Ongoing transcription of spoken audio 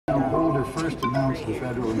governor first announced the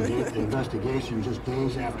federal investigation just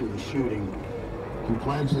days after the shooting, he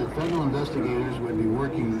pledged that federal investigators would be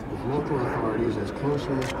working with local authorities as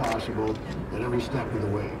closely as possible at every step of the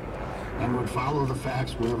way, and would follow the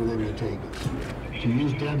facts wherever they may take us, to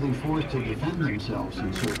use deadly force to defend themselves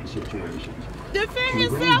in certain situations. Defend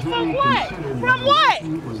himself from what? From what?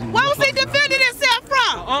 What was he defending himself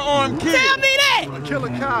from? Unarmed kid. Tell me that. Kill a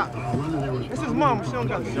cop. This is mama. She don't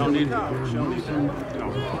got the don't need cop.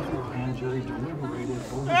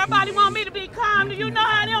 Everybody want me to be calm. Do you know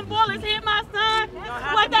how them bullets hit my son?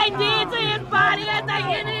 What they did to his body as they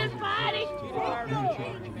hit his body?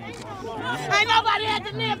 Ain't nobody had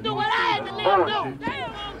to live through what I had to live through.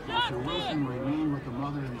 Damn, Mr. Wilson remained with the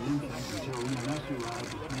mother and the infant until EMS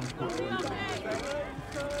arrived to transport her into the hospital.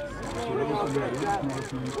 Mr. Wilson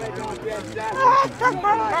had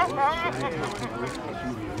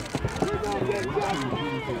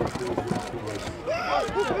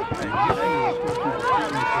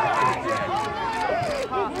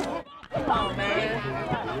Come on, man.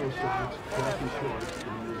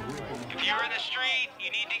 If you're in the street, you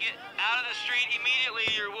need to get out of the street immediately.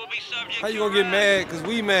 You will be subject to How you gonna get mad? Because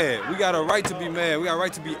we mad. We got a right to be mad. We got a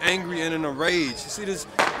right to be angry and in a rage. You see this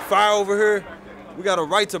fire over here? We got a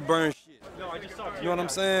right to burn shit. You know what I'm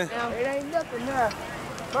saying? It ain't nothing there.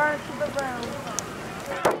 Burn to the ground.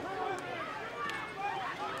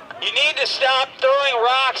 You need to stop throwing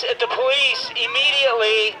rocks at the police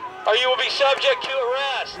immediately, or you will be subject to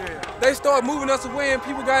arrest. Yeah. They started moving us away, and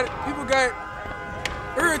people got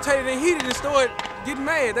irritated and heated and started getting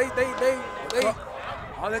mad.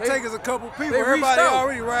 All it takes is a couple people. Everybody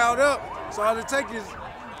already riled up. So all it takes is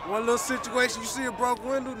one little situation. You see a broke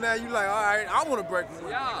window, now you like, all right, I want to break the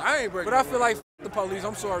window. I ain't breaking. But I feel like the police.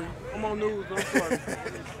 I'm sorry. I'm on news. I'm sorry.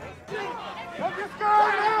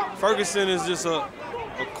 Ferguson is just a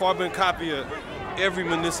carbon copy of every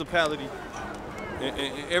municipality, and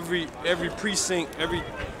every precinct, every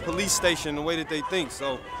police station, the way that they think.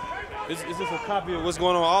 So it's just a copy of what's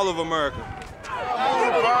going on all of America.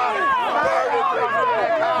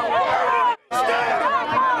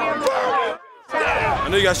 I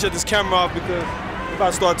know you gotta shut this camera off because we're about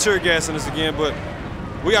to start tear gassing us again, but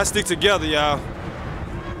we gotta stick together, y'all.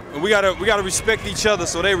 And we gotta respect each other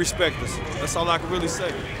so they respect us. That's all I can really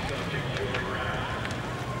say.